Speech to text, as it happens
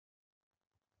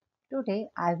Today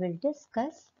I will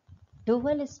discuss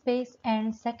dual space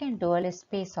and second dual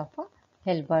space of a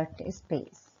Hilbert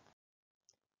space.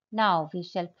 Now we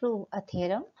shall prove a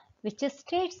theorem which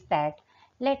states that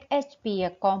let H be a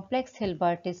complex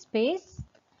Hilbert space,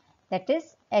 that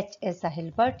is H is a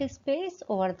Hilbert space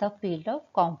over the field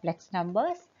of complex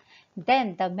numbers.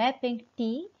 Then the mapping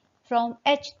T from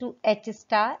H to H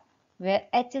star, where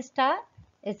H star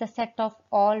is the set of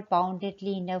all bounded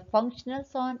linear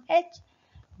functionals on H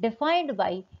defined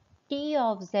by T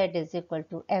of Z is equal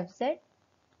to Fz,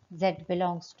 Z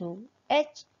belongs to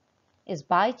H, is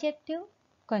bijective,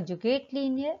 conjugate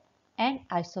linear and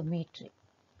isometry.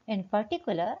 In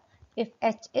particular, if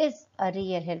H is a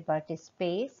real Hilbert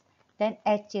space, then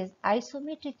H is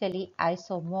isometrically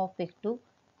isomorphic to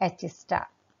H star.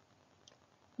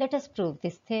 Let us prove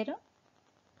this theorem.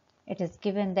 It is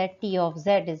given that T of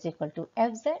Z is equal to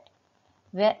Fz,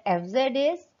 where Fz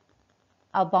is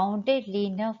a bounded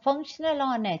linear functional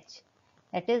on H.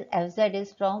 That is, Fz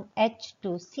is from H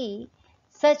to C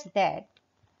such that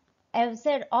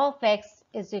Fz of X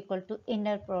is equal to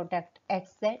inner product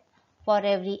Xz for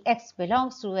every X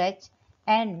belongs to H,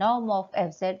 and norm of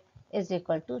Fz is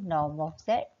equal to norm of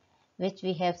Z, which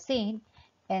we have seen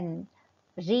in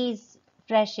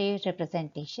Rees-Frechet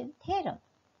representation theorem.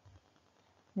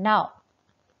 Now,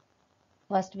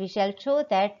 first we shall show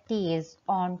that T is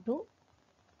onto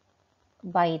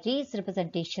by Rees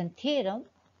representation theorem.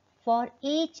 For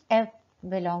each F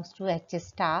belongs to H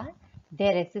star,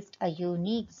 there exists a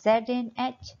unique Z in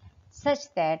H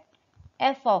such that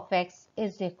F of X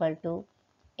is equal to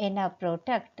inner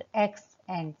product X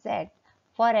and Z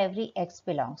for every X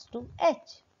belongs to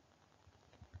H.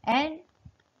 And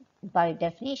by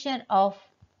definition of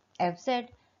Fz,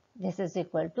 this is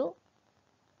equal to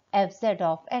Fz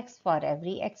of X for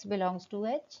every X belongs to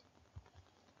H.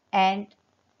 And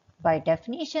by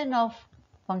definition of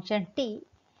function T,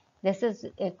 this is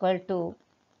equal to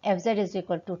Fz is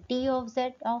equal to T of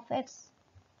Z of X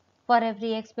for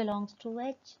every X belongs to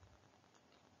H.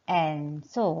 And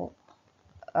so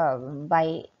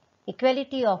by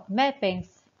equality of mappings,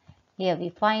 here we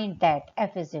find that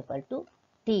F is equal to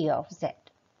T of Z.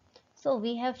 So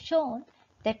we have shown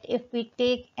that if we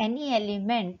take any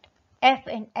element F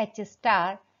in H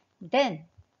star, then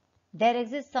there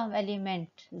exists some element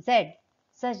Z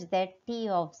such that T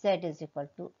of Z is equal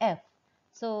to F.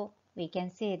 So we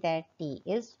can say that T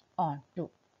is onto.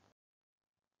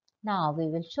 Now we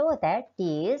will show that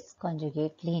T is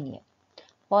conjugate linear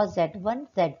for Z1,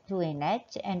 Z2 in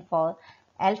H and for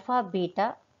alpha,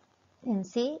 beta in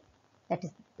C, that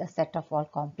is the set of all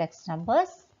complex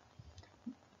numbers,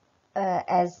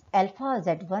 as alpha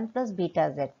Z1 plus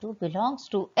beta Z2 belongs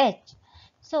to H.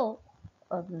 So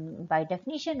by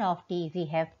definition of T, we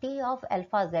have T of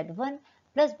alpha Z1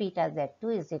 plus beta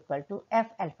Z2 is equal to F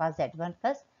alpha Z1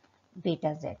 plus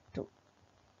beta Z2.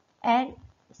 And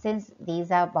since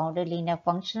these are bounded linear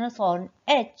functionals on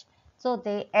H, so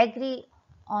they agree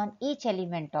on each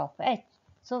element of H.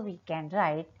 So we can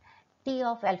write T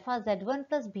of alpha Z1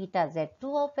 plus beta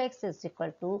Z2 of X is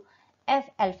equal to F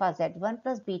alpha Z1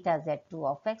 plus beta Z2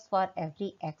 of X for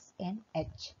every X in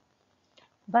H.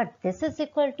 But this is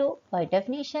equal to, by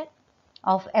definition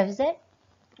of Fz,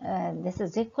 this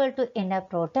is equal to inner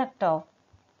product of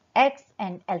X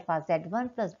and alpha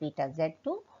Z1 plus beta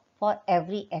Z2 for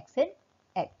every X in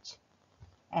H.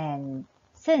 And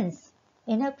since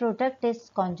inner product is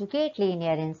conjugate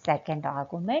linear in second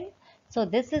argument, so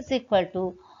this is equal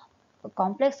to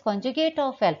complex conjugate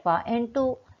of alpha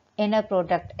into inner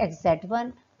product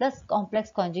xz1 plus complex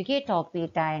conjugate of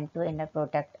beta into inner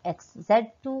product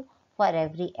xz2 for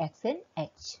every X in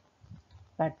H.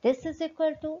 But this is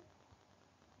equal to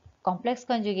complex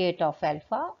conjugate of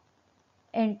alpha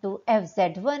into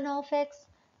fz1 of X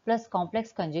plus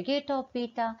complex conjugate of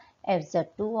beta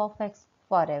fz2 of X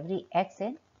for every X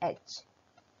in H.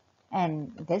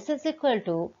 And this is equal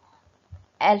to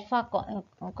alpha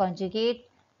conjugate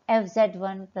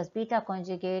fz1 plus beta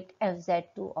conjugate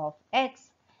fz2 of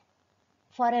X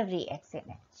for every X in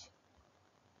H.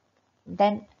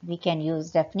 Then we can use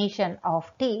definition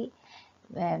of T.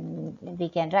 We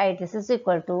can write this is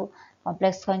equal to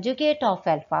complex conjugate of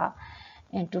alpha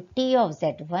into T of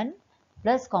Z1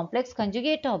 plus complex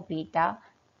conjugate of beta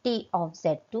T of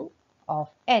Z2 of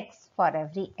X for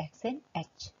every X in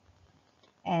H.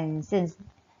 And since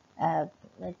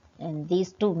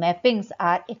these two mappings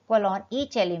are equal on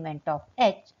each element of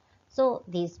H, so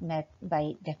these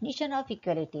by definition of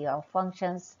equality of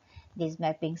functions, these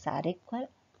mappings are equal.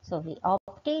 So we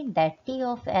obtain that T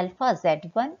of alpha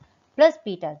Z1 plus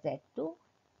beta Z2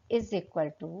 is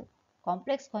equal to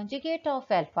complex conjugate of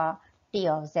alpha T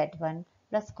of Z1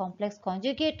 plus complex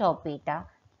conjugate of beta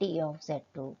t of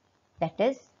z2. That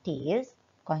is, t is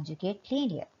conjugate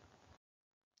linear.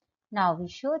 Now we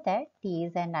show that t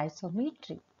is an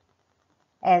isometry,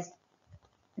 as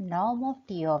norm of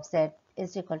t of z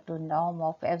is equal to norm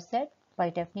of fz by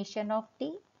definition of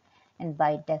t, and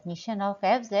by definition of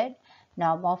fz,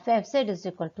 norm of fz is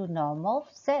equal to norm of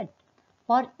z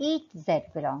for each z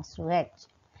belongs to H.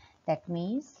 That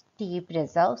means t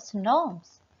preserves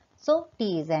norms. So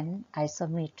t is an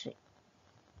isometry.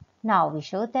 Now we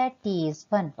show that t is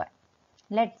 1, 1.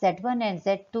 Let z1 and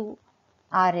z2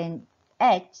 are in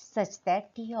H such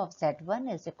that t of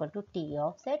z1 is equal to t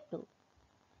of z2.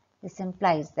 This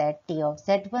implies that t of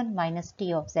z1 minus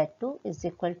t of z2 is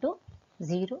equal to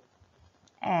 0,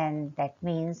 and that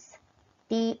means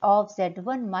t of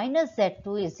z1 minus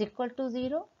z2 is equal to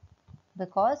 0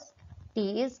 because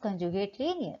t is conjugate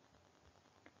linear.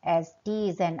 As t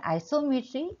is an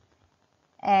isometry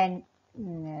and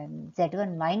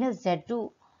z1 minus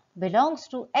z2 belongs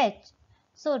to H,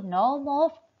 so norm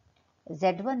of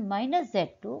z1 minus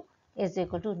z2 is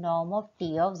equal to norm of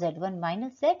t of z1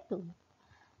 minus z2.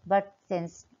 But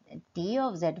since t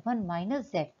of z1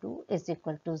 minus z2 is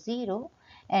equal to 0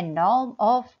 and norm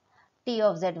of t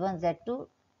of z1 z2,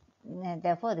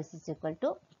 therefore this is equal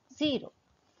to 0.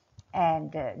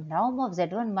 And norm of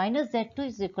z1 minus z2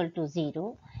 is equal to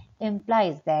 0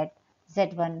 implies that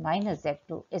z1 minus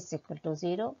z2 is equal to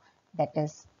 0, that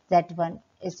is z1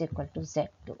 is equal to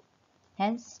z2.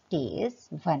 Hence t is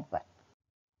 1, 1.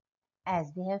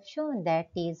 As we have shown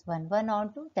that t is 1, 1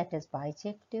 on 2, that is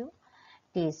bijective,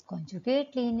 t is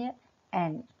conjugate linear,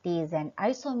 and t is an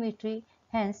isometry,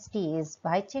 hence t is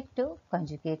bijective,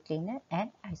 conjugate linear and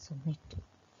isometry.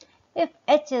 If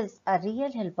H is a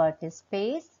real Hilbert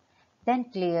space, then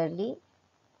clearly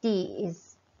T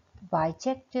is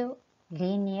bijective,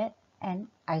 linear and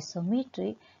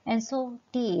isometry, and so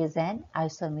T is an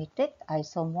isometric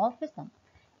isomorphism.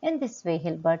 In this way,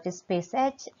 Hilbert space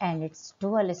H and its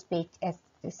dual space S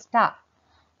star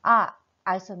are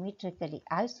isometrically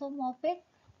isomorphic.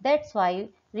 That's why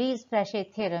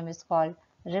Ries-Frechet theorem is called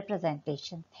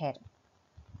representation theorem.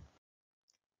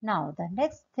 Now, the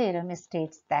next theorem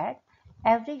states that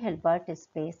every Hilbert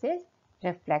space is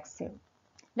reflexive.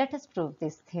 Let us prove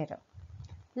this theorem.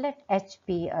 Let H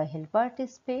be a Hilbert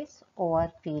space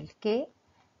over field K,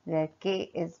 where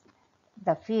K is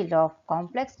the field of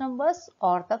complex numbers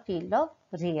or the field of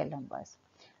real numbers.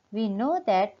 We know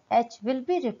that H will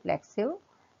be reflexive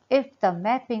if the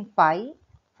mapping pi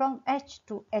from H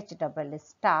to H double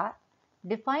star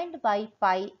defined by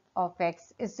pi of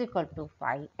x is equal to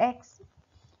phi x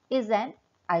is an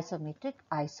isometric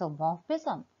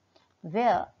isomorphism,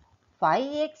 where phi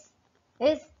x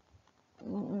is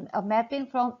a mapping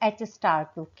from H star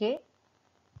to K,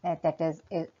 that is,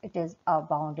 it is a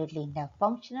bounded linear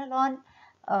functional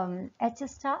on H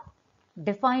star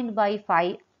defined by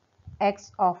phi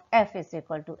x of f is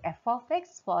equal to f of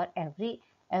x for every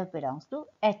f belongs to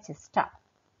H star.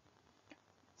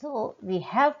 So we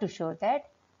have to show that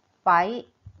pi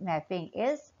mapping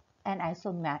is an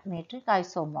isometric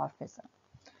isomorphism.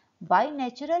 By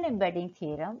natural embedding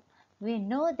theorem, we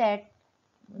know that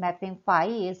mapping pi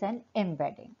is an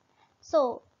embedding.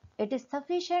 So it is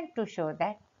sufficient to show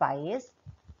that pi is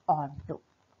onto.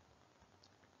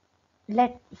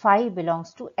 Let phi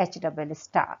belongs to H double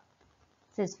star.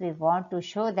 Since we want to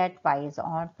show that pi is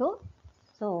onto,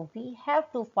 so we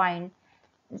have to find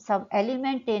some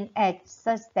element in H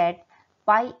such that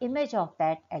pi image of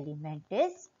that element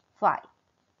is phi.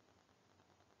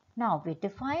 Now we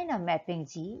define a mapping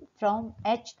G from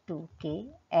H to K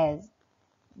as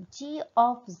G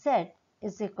of Z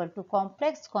is equal to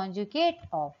complex conjugate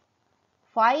of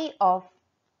phi of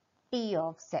T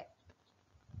of Z,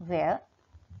 where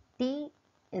T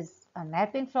is a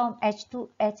mapping from H to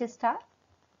H star,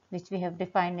 which we have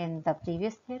defined in the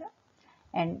previous theorem,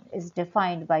 and is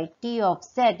defined by T of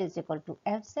Z is equal to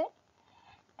Fz,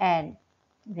 and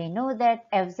we know that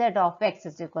Fz of x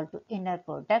is equal to inner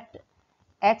product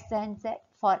x and z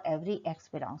for every x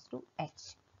belongs to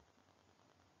H.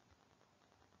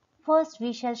 First,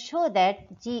 we shall show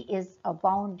that G is a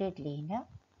bounded linear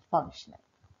functional,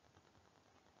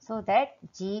 so that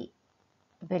G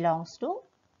belongs to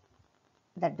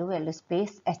the dual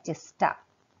space H star.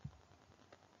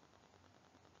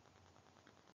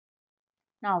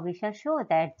 Now we shall show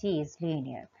that G is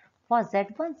linear for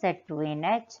Z1, Z2 in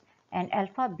H and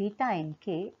alpha beta in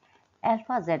K.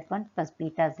 Alpha Z1 plus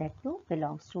beta Z2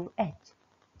 belongs to H.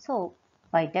 So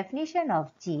by definition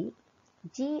of G,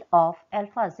 G of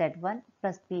alpha Z1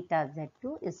 plus beta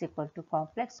Z2 is equal to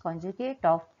complex conjugate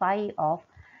of phi of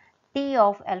T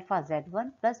of alpha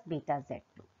Z1 plus beta Z2.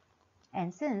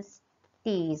 And since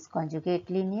T is conjugate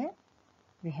linear,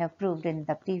 we have proved in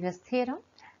the previous theorem.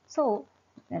 So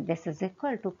this is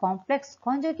equal to complex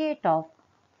conjugate of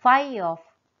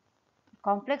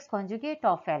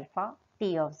alpha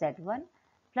T of Z1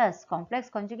 plus complex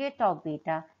conjugate of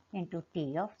beta into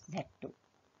T of Z2.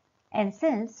 And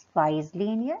since phi is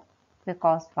linear,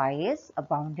 because phi is a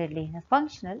bounded linear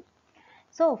functional,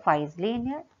 so phi is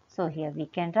linear. So here we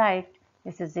can write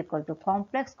this is equal to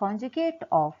complex conjugate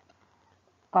of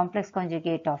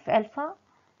alpha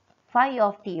phi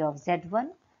of T of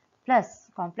Z1 plus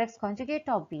complex conjugate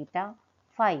of beta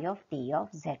phi of T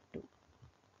of Z2.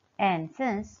 And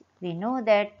since we know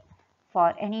that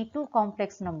for any two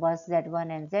complex numbers Z1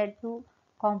 and Z2,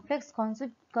 complex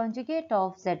conjugate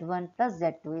of Z1 plus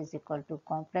Z2 is equal to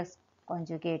complex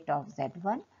conjugate of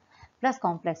Z1 plus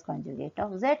complex conjugate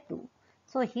of Z2.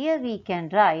 So here we can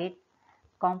write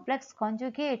complex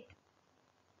conjugate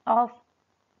of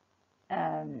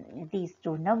these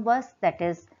two numbers, that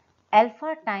is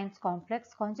alpha times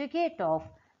complex conjugate of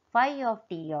phi of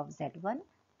T of Z1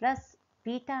 plus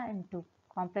beta into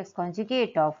complex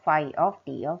conjugate of phi of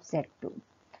T of Z2.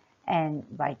 And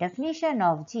by definition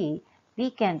of G, we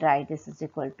can write this is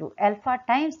equal to alpha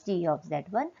times G of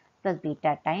Z1 plus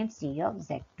beta times G of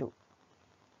Z2.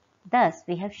 Thus,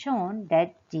 we have shown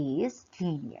that G is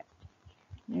linear.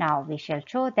 Now, we shall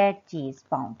show that G is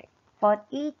bounded. For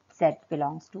each Z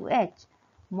belongs to H,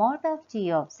 mod of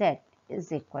G of Z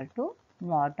is equal to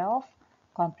mod of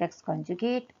complex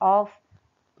conjugate of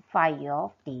phi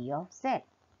of T of Z.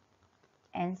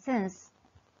 And since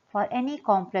for any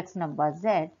complex number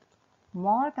Z,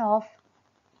 mod of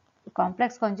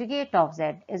complex conjugate of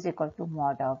Z is equal to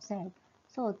mod of Z,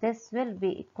 so this will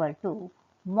be equal to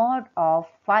mod of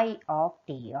phi of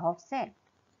T of Z.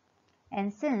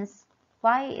 And since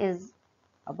phi is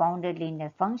a bounded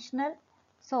linear functional,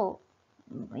 so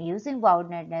using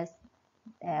boundedness,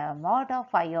 mod of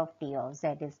phi of T of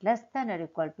Z is less than or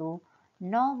equal to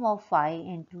norm of phi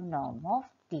into norm of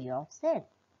T of Z.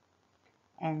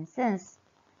 And since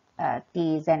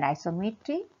T is an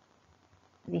isometry,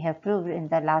 we have proved in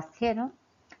the last theorem,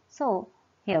 so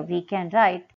here we can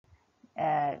write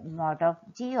mod of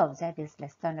G of Z is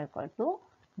less than or equal to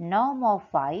norm of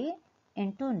phi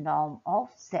into norm of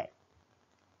Z.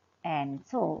 And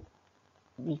so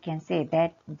we can say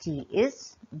that G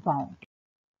is bounded.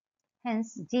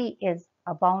 Hence, G is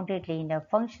a bounded linear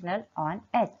functional on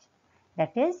H.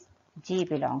 That is, G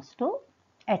belongs to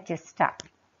H star.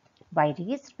 By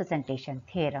representation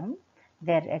theorem,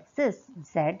 there exists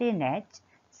Z in H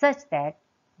such that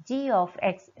G of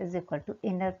X is equal to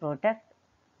inner product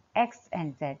X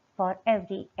and Z for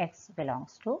every X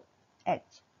belongs to H.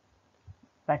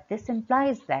 But this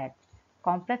implies that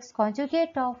complex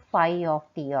conjugate of phi of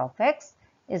T of X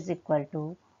is equal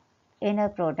to inner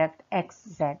product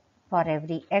XZ for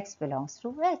every X belongs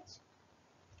to H.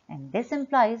 And this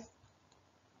implies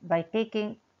by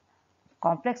taking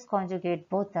complex conjugate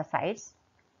both the sides,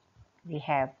 we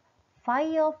have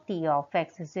phi of T of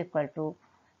X is equal to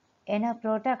inner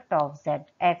product of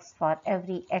ZX for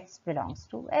every X belongs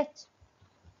to H.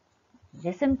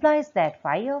 This implies that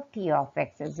phi of T of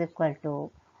X is equal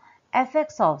to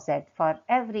Fx of Z for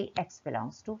every X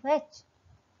belongs to H.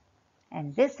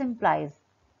 And this implies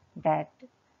that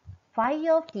phi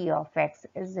of T of X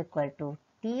is equal to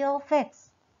T of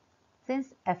X.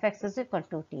 Since Fx is equal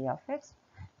to T of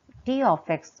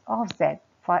X of Z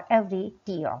for every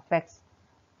T of X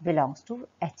belongs to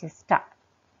H star.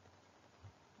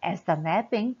 As the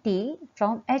mapping T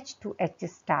from H to H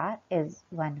star is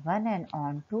 1, 1 and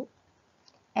on to,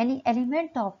 any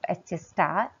element of H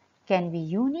star can be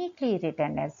uniquely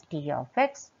written as T of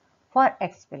X for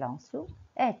X belongs to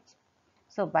H.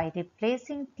 So by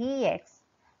replacing Tx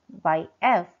by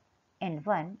F in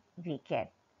 1, we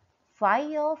get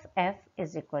phi of F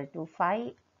is equal to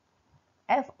phi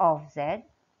F of Z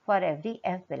for every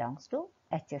F belongs to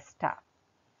H star.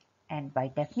 And by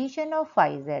definition of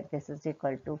phi Z, this is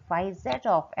equal to phi Z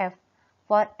of F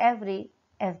for every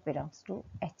F belongs to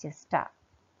H star.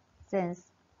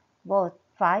 Since both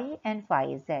phi and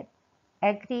phi Z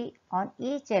agree on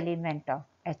each element of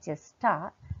H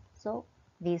star, so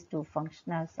these two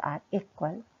functionals are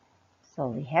equal. So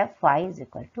we have phi is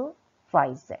equal to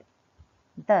phi Z.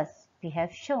 Thus, we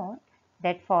have shown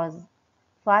that for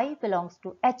phi belongs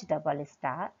to H double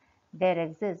star, there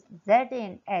exists Z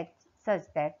in H such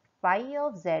that phi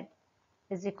of Z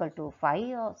is equal to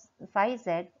phi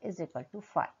Z is equal to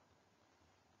phi.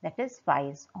 That is, phi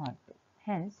is onto.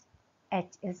 Hence,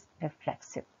 H is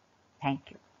reflexive.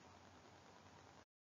 Thank you.